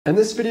In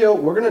this video,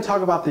 we're going to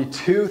talk about the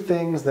two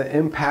things that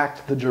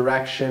impact the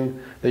direction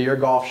that your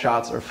golf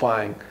shots are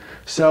flying.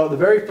 So the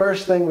very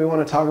first thing we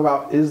want to talk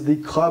about is the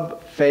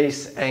club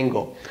face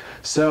angle.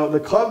 So the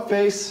club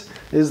face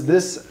is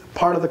this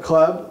part of the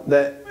club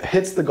that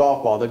hits the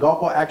golf ball. The golf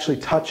ball actually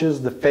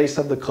touches the face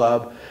of the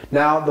club.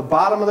 Now the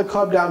bottom of the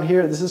club down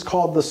here, this is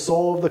called the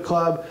sole of the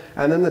club,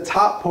 and then the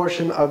top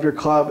portion of your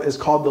club is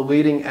called the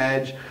leading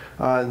edge.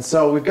 And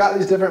so we've got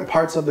these different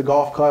parts of the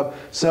golf club.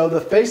 So the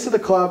face of the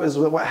club is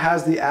what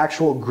has the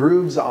actual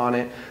grooves on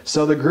it.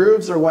 So the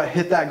grooves are what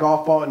hit that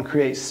golf ball and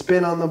create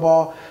spin on the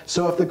ball.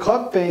 So if the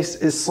club face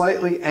is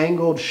slightly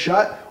angled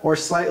shut or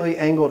slightly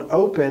angled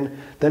open,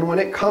 then when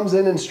it comes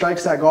in and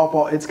strikes that golf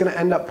ball, it's going to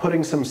end up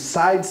putting some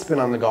side spin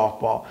on the golf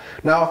ball.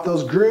 Now if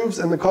those grooves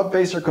in the club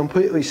face are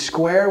completely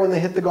square when they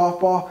hit the golf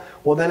ball,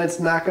 well then it's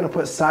not going to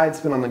put side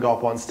spin on the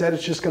golf ball. Instead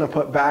it's just going to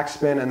put back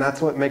spin, and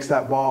that's what makes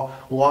that ball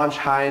launch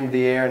high into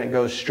the air and it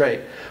goes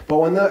straight. But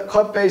when the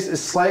club face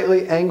is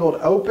slightly angled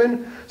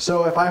open,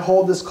 so if I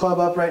hold this club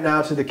up right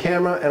now to the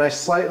camera and I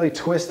slightly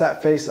twist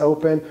that face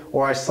open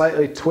or I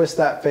slightly twist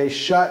that face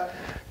shut,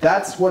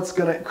 that's what's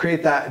going to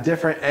create that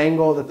different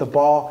angle that the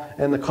ball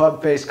and the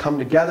club face come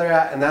together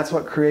at, and that's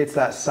what creates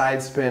that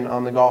side spin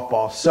on the golf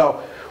ball.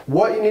 So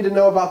what you need to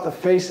know about the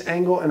face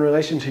angle in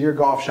relation to your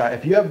golf shot: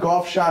 if you have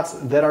golf shots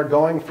that are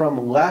going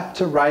from left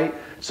to right,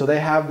 so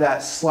they have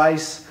that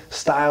slice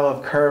style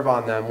of curve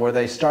on them where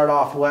they start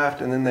off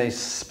left and then they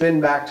spin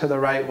back to the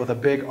right with a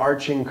big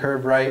arching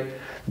curve right,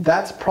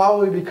 that's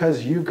probably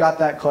because you've got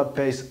that club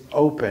face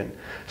open.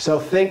 So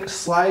think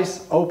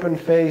slice, open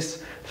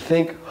face,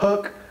 think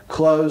hook,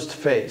 closed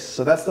face.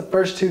 So that's the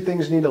first two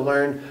things you need to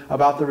learn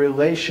about the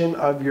relation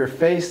of your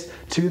face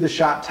to the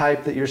shot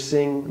type that you're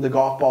seeing the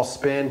golf ball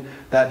spin,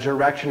 that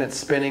direction it's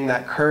spinning,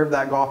 that curve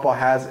that golf ball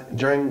has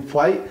during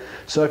flight.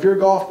 So if your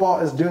golf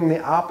ball is doing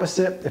the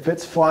opposite, if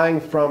it's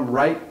flying from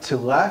right to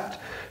left,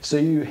 so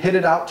you hit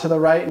it out to the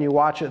right and you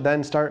watch it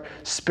then start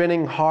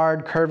spinning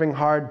hard, curving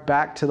hard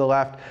back to the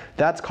left,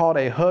 that's called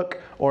a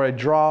hook or a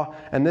draw,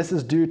 and this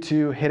is due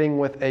to hitting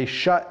with a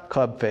shut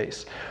club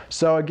face.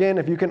 So again,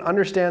 if you can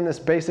understand this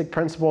basic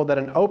principle that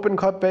an open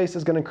club face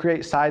is going to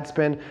create side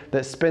spin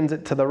that spins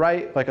it to the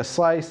right like a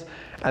slice,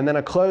 and then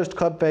a closed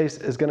club face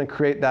is going to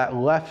create that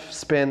left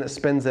spin that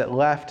spins it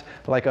left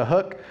like a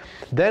hook,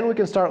 then we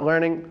can start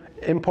learning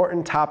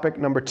important topic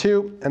number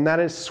 2, and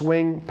that is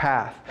swing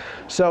path.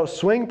 So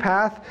swing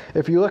path,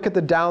 if you look at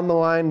the down the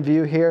line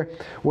view here,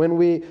 when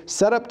we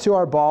set up to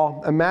our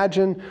ball,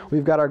 imagine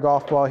we've got our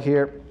golf ball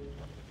here,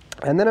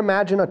 and then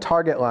imagine a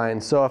target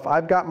line. So if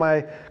I've got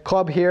my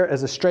club here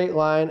as a straight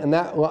line and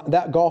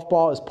that golf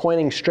ball is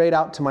pointing straight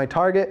out to my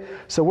target,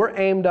 so we're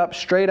aimed up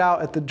straight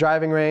out at the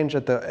driving range,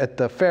 at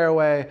the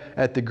fairway,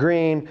 at the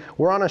green,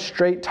 we're on a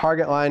straight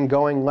target line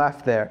going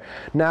left there.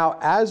 Now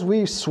as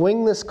we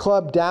swing this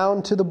club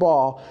down to the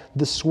ball,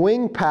 the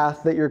swing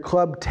path that your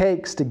club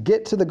takes to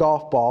get to the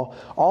golf ball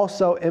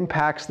also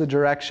impacts the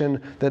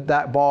direction that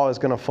that ball is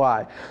going to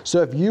fly.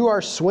 So if you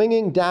are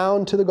swinging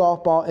down to the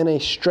golf ball in a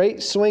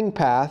straight swing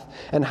path,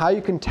 and how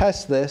you can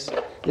test this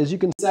is you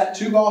can set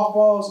 2 golf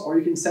balls or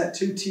you can set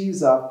 2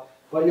 tees up,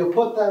 but you'll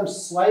put them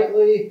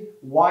slightly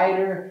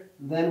wider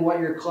than what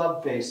your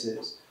club face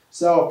is.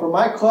 So for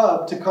my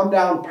club to come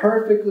down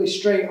perfectly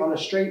straight on a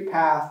straight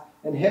path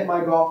and hit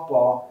my golf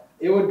ball,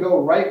 it would go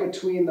right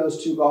between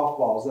those 2 golf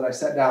balls that I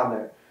set down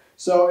there.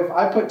 So if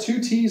I put 2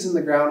 tees in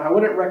the ground, I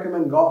wouldn't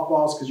recommend golf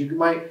balls because you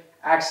might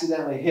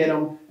accidentally hit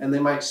them and they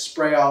might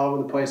spray all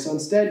over the place. So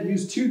instead,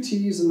 use 2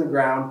 tees in the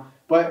ground.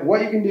 But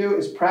what you can do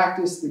is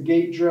practice the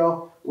gate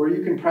drill, where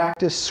you can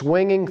practice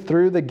swinging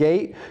through the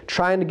gate,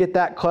 trying to get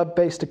that club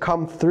face to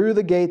come through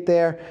the gate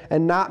there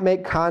and not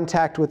make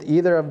contact with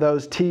either of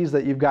those tees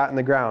that you've got in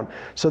the ground.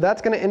 So that's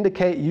going to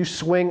indicate you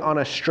swing on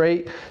a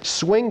straight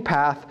swing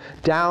path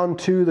down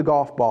to the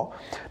golf ball.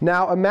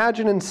 Now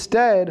imagine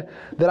instead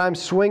that I'm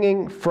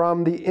swinging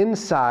from the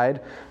inside.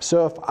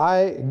 So if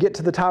I get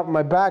to the top of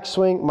my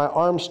backswing, my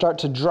arms start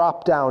to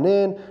drop down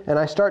in and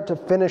I start to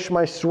finish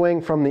my swing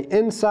from the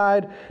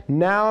inside.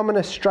 Now I'm going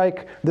to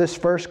strike this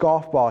first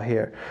golf ball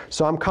here.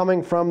 So I'm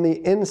coming from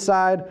the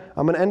inside,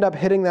 I'm going to end up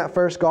hitting that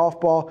first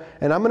golf ball,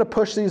 and I'm going to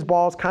push these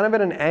balls kind of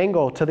at an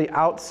angle to the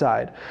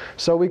outside.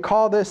 So we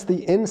call this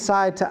the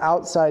inside to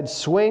outside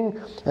swing,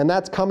 and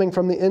that's coming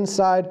from the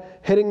inside,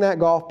 hitting that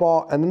golf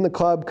ball, and then the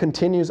club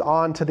continues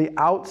on to the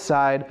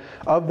outside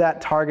of that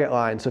target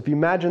line. So if you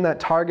imagine that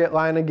target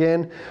line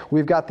again,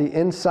 we've got the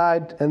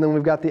inside and then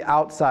we've got the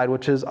outside,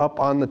 which is up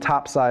on the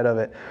top side of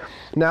it.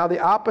 Now the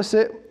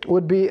opposite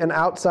would be an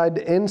outside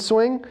to in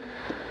swing.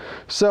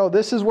 So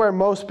this is where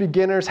most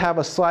beginners have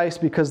a slice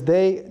because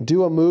they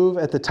do a move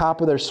at the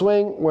top of their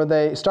swing where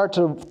they start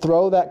to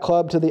throw that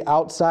club to the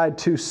outside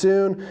too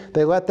soon.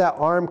 They let that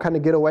arm kind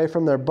of get away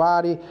from their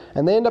body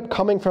and they end up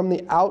coming from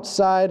the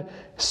outside,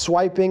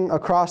 swiping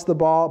across the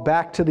ball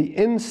back to the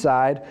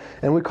inside,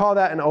 and we call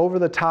that an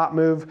over-the-top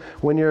move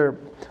when your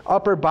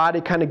upper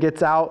body kind of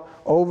gets out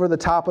over the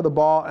top of the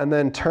ball and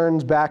then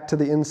turns back to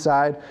the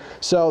inside.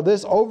 So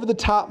this over the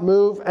top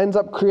move ends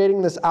up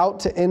creating this out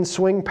to in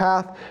swing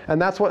path,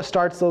 and that's what starts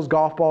starts those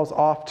golf balls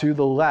off to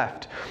the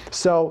left.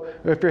 So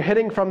if you're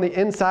hitting from the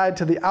inside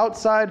to the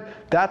outside,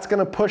 that's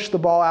going to push the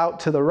ball out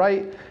to the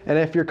right. And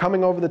if you're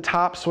coming over the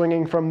top,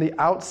 swinging from the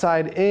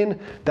outside in,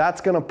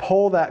 that's going to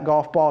pull that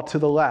golf ball to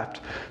the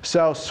left.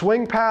 So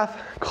swing path,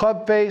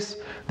 club face,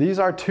 these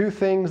are two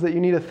things that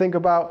you need to think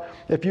about.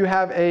 If you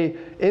have a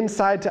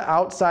inside to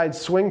outside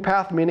swing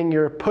path, meaning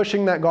you're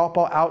pushing that golf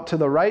ball out to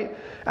the right,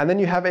 and then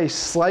you have a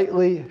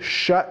slightly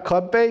shut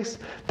club face,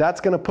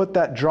 that's going to put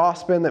that draw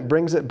spin that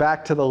brings it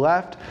back to the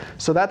left.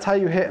 So that's how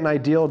you hit an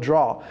ideal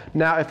draw.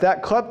 Now, if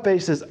that club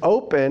face is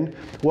open,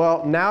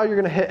 well, now you're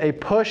going to hit a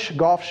push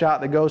golf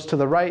shot that goes to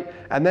the right,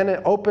 and then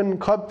an open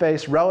club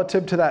face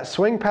relative to that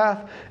swing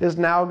path is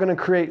now going to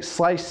create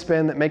slice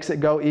spin that makes it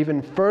go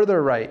even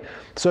further right.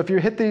 So if you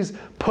hit these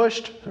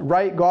pushed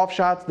right golf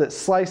shots that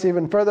slice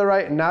even further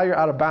right, and now you're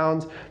out of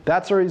bounds,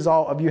 that's a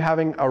result of you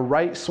having a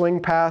right swing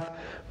path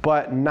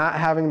but not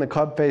having the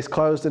club face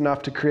closed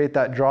enough to create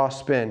that draw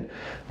spin.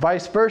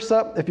 Vice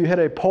versa, if you hit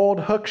a pulled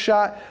hook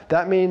shot,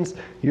 that means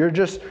you're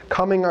just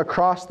coming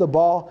across the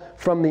ball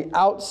from the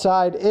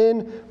outside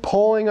in,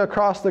 pulling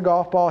across the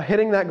golf ball,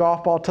 hitting that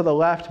golf ball to the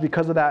left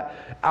because of that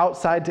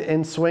outside to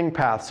in swing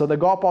path. So the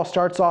golf ball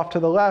starts off to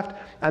the left,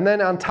 and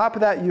then on top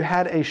of that you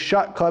had a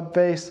shut club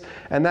face,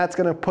 and that's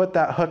going to put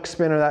that hook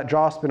spin or that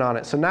draw spin on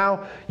it. So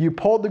now you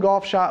pulled the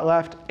golf shot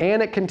left,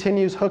 and it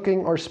continues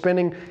hooking or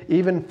spinning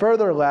even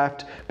further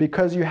left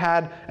because you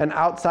had an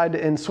outside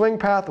to in swing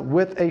path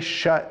with a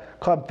shut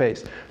club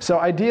face. So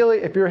ideally,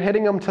 if you're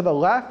hitting them to the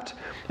left,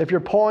 if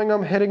you're pulling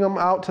them, hitting them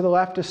out to the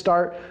left to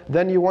start,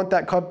 then you want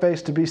that club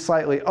face to be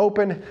slightly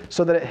open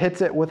so that it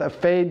hits it with a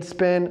fade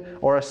spin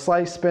or a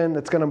slice spin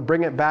that's going to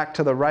bring it back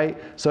to the right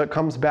so it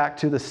comes back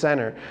to the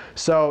center.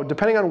 So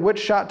depending on which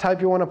shot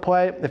type you want to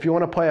play, if you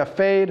want to play a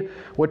fade,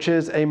 which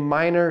is a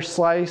minor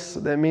slice,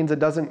 that means it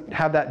doesn't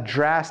have that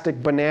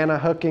drastic banana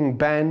hooking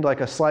bend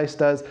like a slice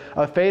does.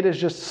 A fade is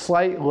just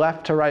slight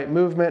left to right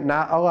movement,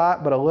 not a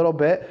lot, but a little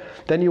bit.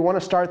 Then you want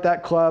to start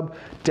that club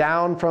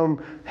down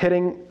from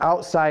hitting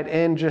outside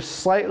in just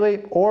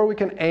slightly, or we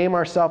can aim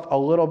ourselves a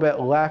little bit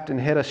left and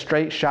hit a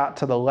straight shot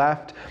to the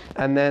left,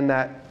 and then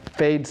that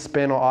fade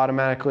spin will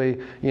automatically,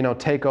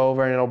 take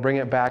over and it'll bring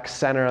it back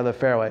center of the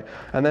fairway.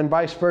 And then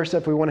vice versa,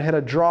 if we want to hit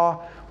a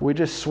draw, we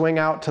just swing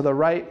out to the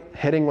right,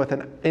 hitting with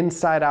an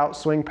inside out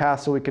swing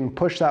path so we can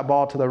push that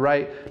ball to the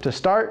right to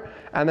start.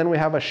 And then we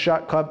have a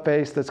shut club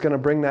face that's going to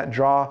bring that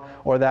draw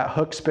or that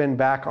hook spin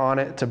back on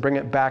it to bring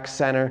it back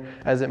center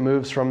as it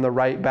moves from the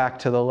right back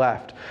to the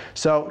left.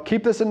 So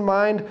keep this in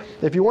mind.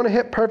 If you want to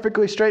hit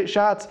perfectly straight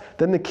shots,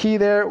 then the key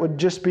there would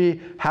just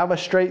be have a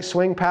straight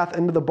swing path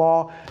into the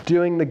ball,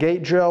 doing the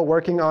gate drill,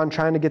 working on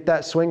trying to get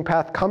that swing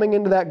path coming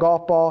into that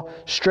golf ball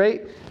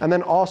straight, and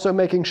then also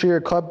making sure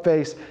your club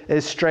face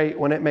is straight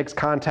when it makes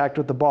contact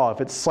with the ball. If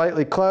it's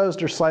slightly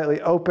closed or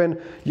slightly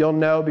open, you'll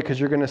know because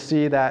you're going to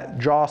see that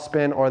draw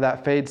spin or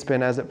that fade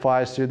spin as it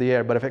flies through the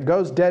air. But if it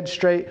goes dead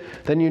straight,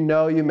 then you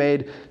know you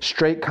made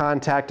straight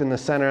contact in the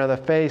center of the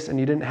face and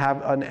you didn't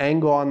have an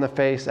angle on the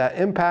face at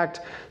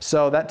impact.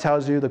 So that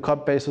tells you the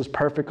club face was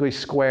perfectly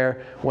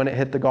square when it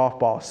hit the golf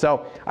ball.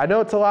 So I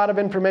know it's a lot of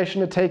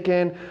information to take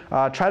in.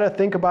 Try to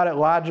think about it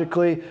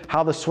logically,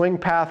 how the swing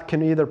path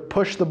can either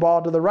push the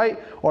ball to the right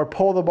or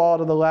pull the ball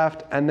to the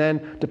left. And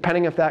then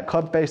depending if that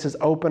club face is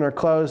open or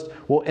closed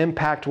will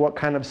impact what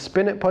kind of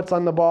spin it puts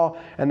on the ball.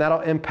 And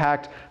that'll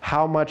impact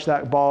how much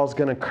that ball is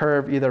going to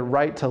curve either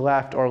right to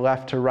left or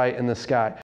left to right in the sky.